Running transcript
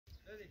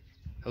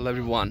Hello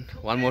everyone,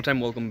 one more time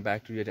welcome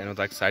back to yet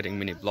another exciting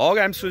mini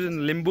vlog. I'm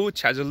Susan Limbu,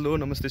 Chajallo,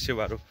 Namaste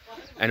Shivaru,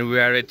 and we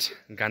are at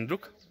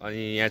Ghandruk.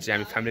 यहाँ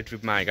चाहिँ हामी family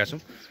trip मा आएका छौं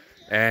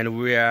and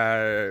we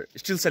are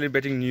still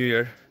celebrating New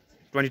Year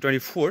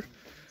 2024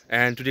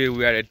 and today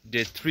we are at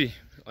day 3.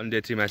 On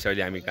day 3 मा चाहिँ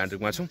अहिले हामी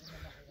Ghandruk मा छौं.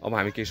 अब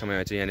हामी केही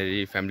समयमा चाहिँ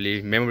यहाँनेरि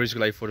family memories को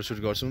लागि photo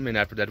shoot गर्छौं and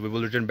after that we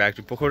will return back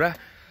to Pokhara.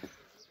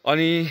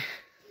 अनि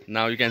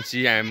now you can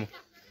see I am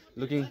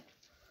looking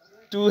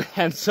too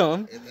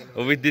handsome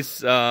with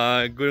this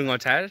Gurung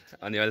attire.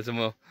 And also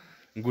म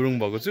Gurung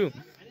भएको छु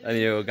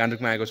अनि यो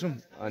Ghandruk मा आएको छु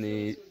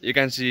अनि you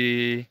can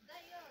see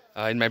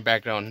in my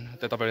background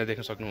त तपाईहरुले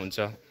देख्न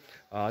सक्नुहुन्छ.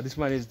 This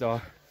one is the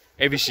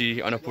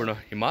ABC Annapurna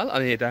Himal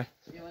अनि यता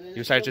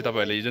यो साइड चाहिँ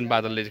तपाईहरुले जुन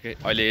बादलले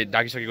अहिले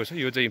ढाकिसकेको छ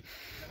यो चाहिँ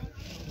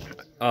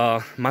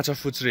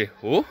Machapuchare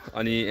हो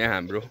अनि यहाँ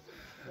हाम्रो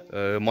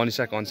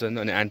मनिषा कञ्चन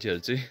अनि आन्टीहरु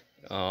चाहिँ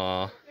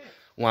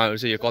उहाँहरु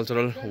चाहिँ यो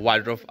कल्चरल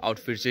वार्डरोब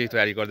आउटफिट चाहिँ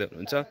तयारी गर्दै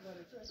हुनुहुन्छ.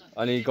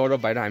 अनि गौरव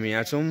भाइ र हामी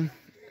यहाँ छौं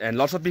and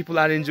lots of people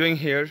are enjoying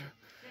here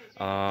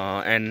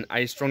and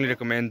I strongly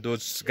recommend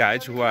those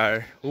guys who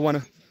want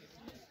to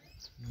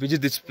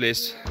visit this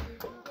place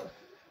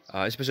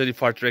especially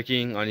for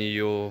trekking on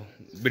your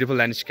beautiful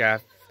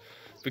landscape,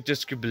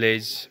 picturesque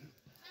village,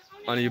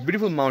 on your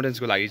beautiful mountains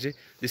ko lagi चाहिँ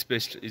this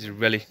place is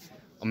really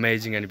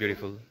amazing and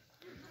beautiful.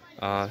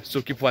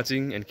 So keep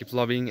watching and keep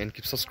loving and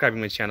keep subscribing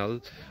my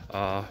channel,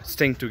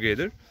 staying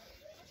together.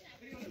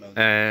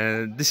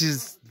 And this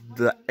is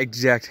the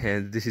exact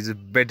hand. This is a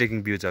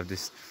breathtaking views of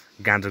this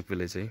Ghandruk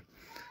village.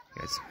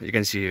 Guys, you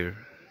can see here.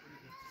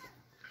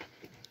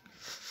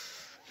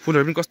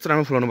 फुलहरु पनि कस्तो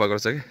राम्रो फुलाउनु भएको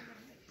रहेछ के.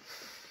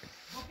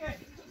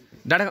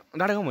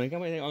 डाँडा गाउँ भनेको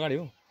अगाडि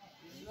हो.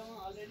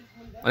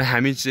 अनि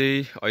हामी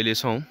चाहिँ अहिले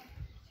छौं.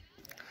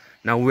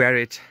 Now we are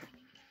at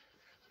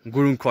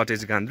Gurung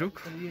cottage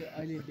Ghandruk.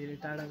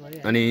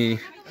 अनि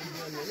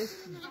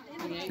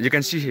you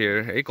can see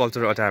here है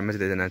कल्चरल अटायरमा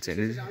चाहिँ धेरै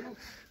चाहिँ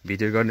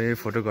भिडियो गर्ने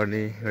फोटो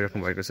गर्ने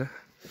राख्नु भएको छ.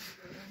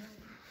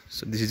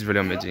 So this is really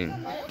amazing.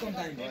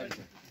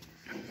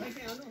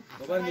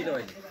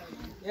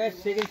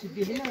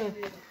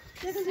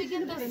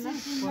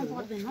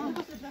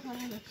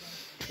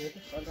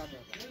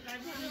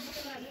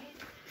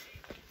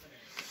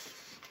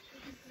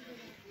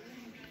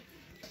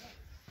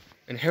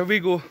 And here we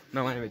go.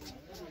 Now I am at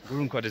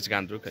Gurung cottage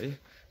Ghandruk.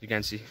 You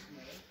can see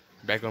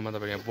background ma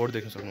तपाईले यहाँ बोर्ड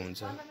देख्न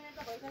सक्नुहुन्छ.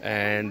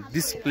 And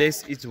this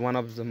place is one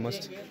of the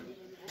most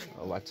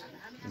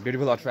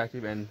beautiful,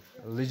 attractive and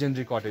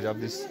legendary cottage of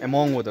this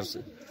among others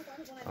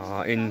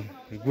in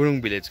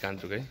Gurung village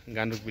Ghandruk.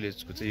 Ghandruk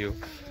village को चाहिँ यो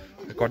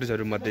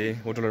कटेजहरु मध्ये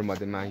होटलहरु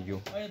मध्येमा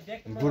यो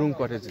Gurung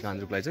cottage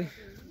Ghandruk लाई चाहिँ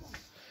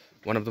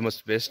one of the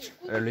most best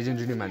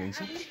legendary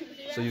मानिन्छ.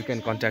 So you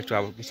can contact to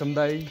our Kisam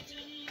Dai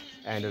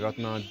and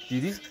Ratna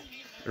Didi.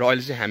 र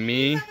अहिले चाहिँ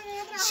हामी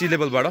sea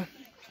level बाट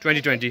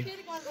 2020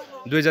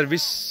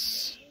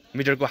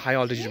 मिटरको हाई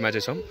अल्टिट्युडमा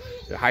चाहिँ छौं,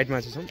 हाइटमा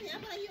चाहिँ छौं.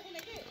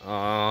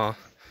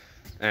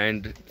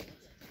 And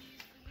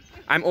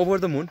I'm over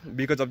the moon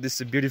because of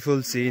this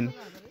beautiful scene,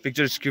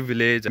 picturesque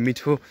village,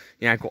 मिठो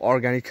यहाँको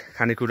अर्गानिक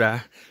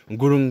खानेकुरा,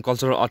 Gurung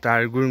cultural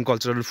attire, Gurung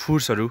cultural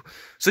foodsहरु.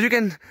 So you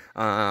can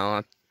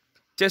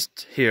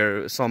taste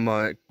here some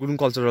Gurung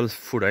cultural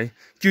food है,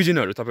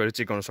 cuisineहरु तपाईहरु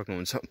चेक गर्न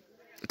सक्नुहुन्छ,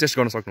 टेस्ट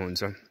गर्न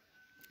सक्नुहुन्छ.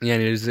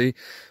 यहाँनिर चाहिँ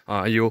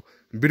यो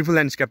beautiful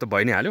landscape त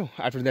भइ नै हाल्यो.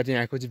 After that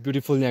यहाँको चाहिँ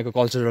beautiful यहाँको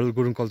cultural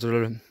Gurung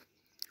cultural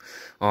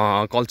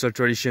culture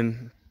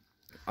tradition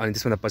अनि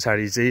त्यसभन्दा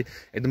पछाडी चाहिँ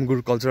एकदम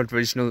गुड कल्चरल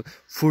ट्रेडिसनल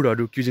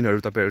फुडहरु क्युजिनहरु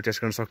तपाईहरु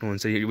टेस्ट गर्न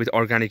सक्नुहुन्छ विथ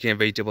अर्गानिक या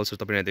भेजिटेबल्स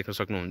तपाईहरुले देख्न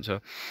सक्नुहुन्छ.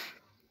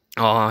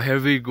 Here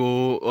we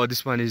go.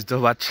 This one is the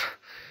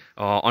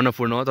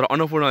Annapurna. तर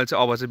अन्नपूर्ण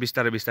चाहिँ अब चाहिँ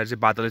बिस्तारै बिस्तारै चाहिँ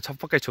बादलले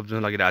छपक्कै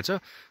छोप्न लागिरहेछ.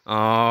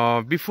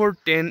 Before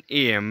 10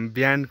 AM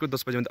बिहानको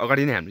 10 बजे भन्दा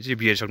अगाडि नै हामीले चाहिँ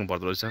बिहेरिसक्नु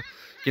पर्दो रहेछ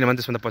किनभने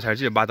त्यसभन्दा पछाडी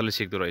चाहिँ बादलले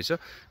सेक्दो रहेछ.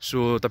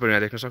 सो तपाईहरु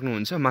यहाँ देख्न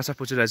सक्नुहुन्छ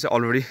माछापुचेर चाहिँ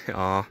अलरेडी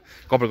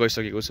कभर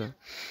गरिसकेको छ.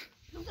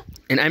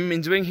 And I'm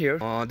enjoying here.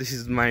 This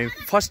is my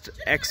first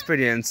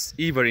experience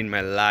ever in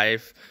my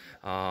life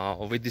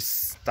with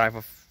this type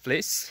of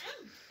place.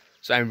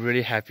 So I'm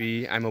really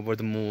happy. I'm over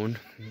the moon.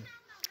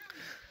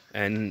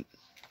 And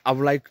I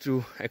would like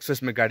to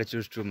express my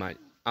gratitude to my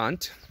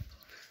aunt,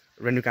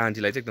 Renuka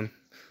auntie.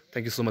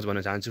 Thank you so much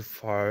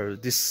for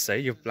this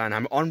your plan.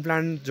 I'm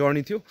unplanned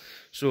journey थियो.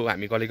 So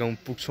हामी गलेगाउँ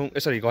पुग्छौं.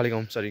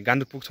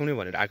 Ghandruk पुग्छौं नै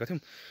भनेर आएको थियौं.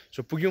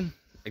 So पुग्यौं.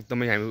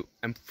 एकदमै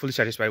I'm fully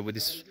satisfied with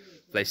this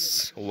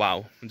place.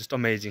 Wow, just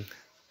amazing.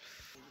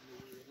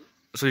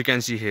 So you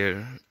can see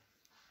here,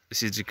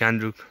 this is the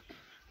Ghandruk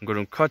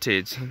Gurung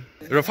cottage.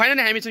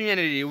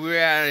 Finally, we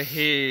are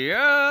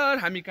here.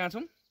 हामी कहाँ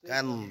छौं?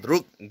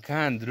 Ghandruk.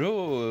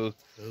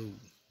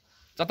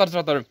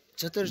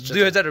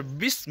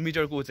 2020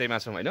 मिटरको उचाइमा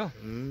छौं हैन?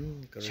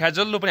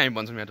 छ्याजल्लो पनि हामी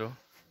भन्छौं यहाँ.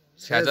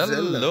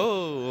 छ्याजल्लो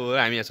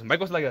हामी यहाँ छौं. भाइ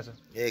कस्तो लागिरहेछ?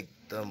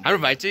 एकदम. हाम्रो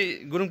भाइ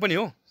चाहिँ गुरुङ पनि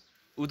हो.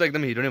 उ त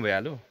एकदम हिरो नै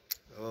भइहाल्यो.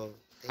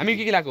 हामी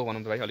के लाग्यो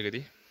भनौं त भाइ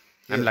अलिकति?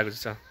 हामी लाग्छ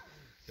छ.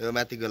 यो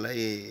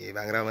माथिकोलाई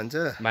भाङ्रा भन्छ.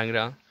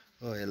 भाङ्रा.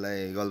 हो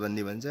यसलाई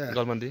गलबन्दी भन्छ.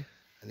 गलबन्दी.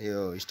 अनि यो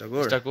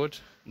स्टकोट स्टकोट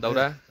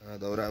दौरा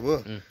दौरा भयो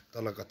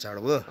तल कच्चाड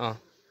भयो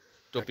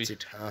टोपी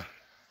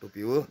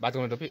टोपी हो बात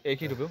गर्ने टोपी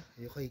एकै टोपी हो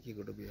यो खै के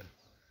को टोपी हो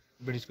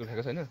ब्रिटिसको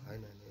खाएको छैन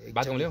हैन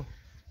बात गाउँले हो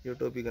यो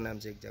टोपीको नाम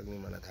चाहिँ एक्ज्याक्टली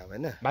मलाई थाहा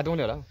भएन बात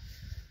गाउँले होला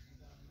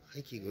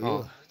खै के हो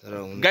तर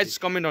guys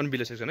comment on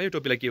below section है यो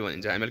टोपीलाई के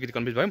भनिन्छ हामी अलिकति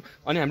कन्फ्युज भयौँ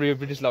अनि हाम्रो यो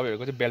ब्रिटिस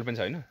लभरहरूको चाहिँ बेल्ट पनि छ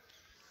हैन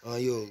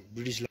यो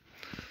ब्रिटिस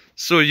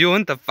सो यो हो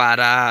नि त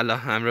पारा ल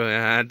हाम्रो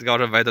यहाँ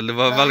गौरव भाइ त लु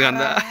बल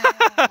गर्दा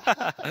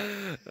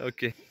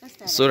ओके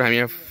सो हामी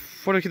यहाँ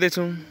फोटो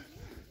खिच्दैछौँ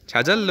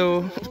छ्याजल्लो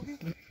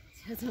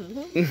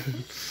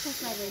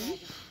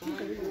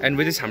एन्ड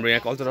विथ दिस हाम्रो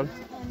यहाँ कल्चरल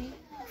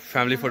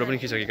फ्यामिली फोटो पनि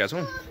खिचिसकेका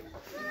छौँ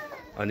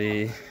अनि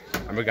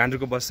हाम्रो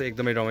गान्ड्रुकको बस चाहिँ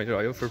एकदमै रमाइलो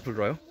रह्यो फ्रुटफुल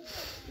रह्यो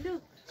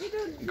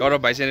गौरव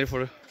भाइ चाहिँ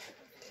फोटो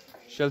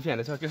सेल्फी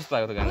हानेछ कस्तो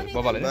लाग्यो त गान्ड्रुक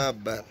बबालाई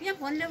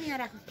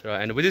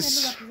and with this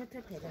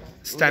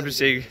it's time to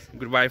say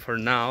goodbye for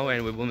now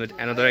and we will meet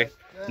another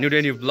new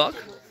day new vlog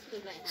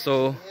so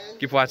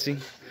keep watching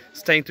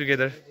staying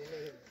together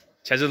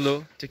Chajalo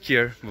take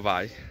care bye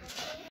bye